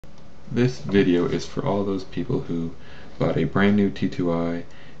This video is for all those people who bought a brand new T2i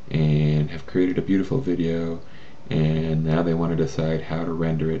and have created a beautiful video, and now they want to decide how to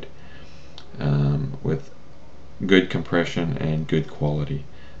render it with good compression and good quality.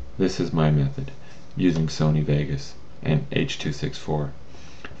 This is my method using Sony Vegas and H264.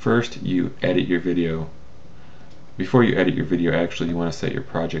 First, you edit your video. Before you edit your video, actually, you want to set your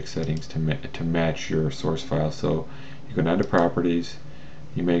project settings to match your source file. So you go down to Properties,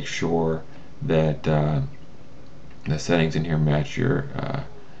 you make sure that the settings in here match your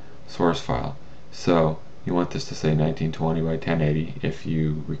source file. So you want this to say 1920 by 1080 if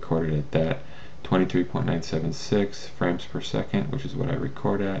you recorded at that, 23.976 frames per second, which is what I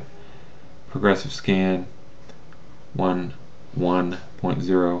record at. Progressive scan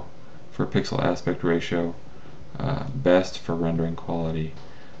 1.0 for pixel aspect ratio, best for rendering quality,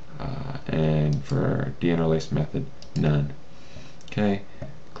 and for deinterlace method none. Okay,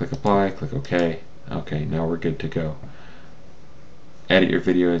 click apply, click OK. Okay, now we're good to go. Edit your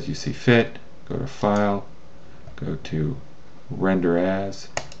video as you see fit. Go to File, go to Render As.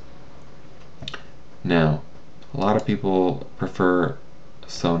 Now, a lot of people prefer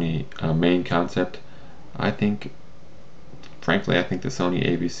Sony main concept. Frankly, I think the Sony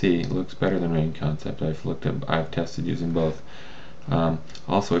AVC looks better than main concept. I've tested using both.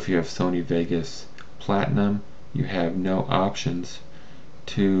 Also, if you have Sony Vegas Platinum, you have no options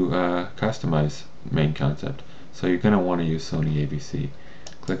to customize main concept. So you're going to want to use Sony AVC.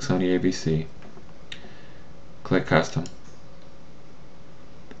 Click Sony AVC. Click Custom.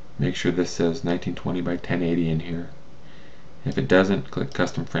 Make sure this says 1920 by 1080 in here. If it doesn't, click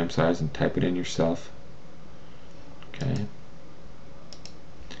Custom Frame Size and type it in yourself. Okay.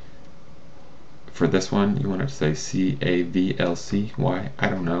 For this one, you want it to say CAVLC. Why? I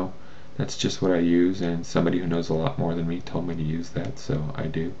don't know. That's just what I use, and somebody who knows a lot more than me told me to use that, so I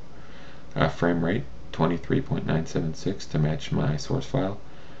do. Frame rate 23.976 to match my source file.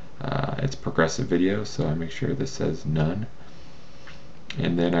 It's progressive video, so I make sure this says none.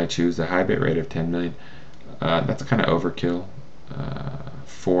 And then I choose a high bit rate of 10 million. That's kind of overkill.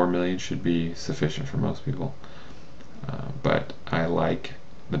 4 million should be sufficient for most people. But I like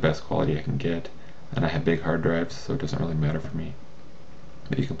the best quality I can get, and I have big hard drives, so it doesn't really matter for me.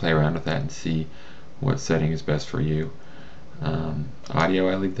 But you can play around with that and see what setting is best for you. Audio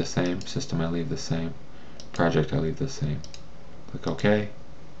I leave the same, system I leave the same, project I leave the same. Click OK.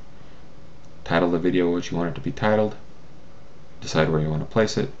 Title the video what you want it to be titled. Decide where you want to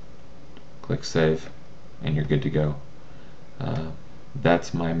place it. Click Save, and you're good to go.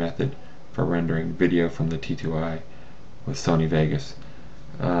 That's my method for rendering video from the T2i with Sony Vegas.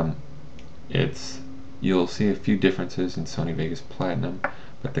 You'll see a few differences in Sony Vegas Platinum,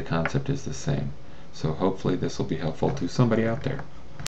 but the concept is the same. So hopefully this will be helpful to somebody out there.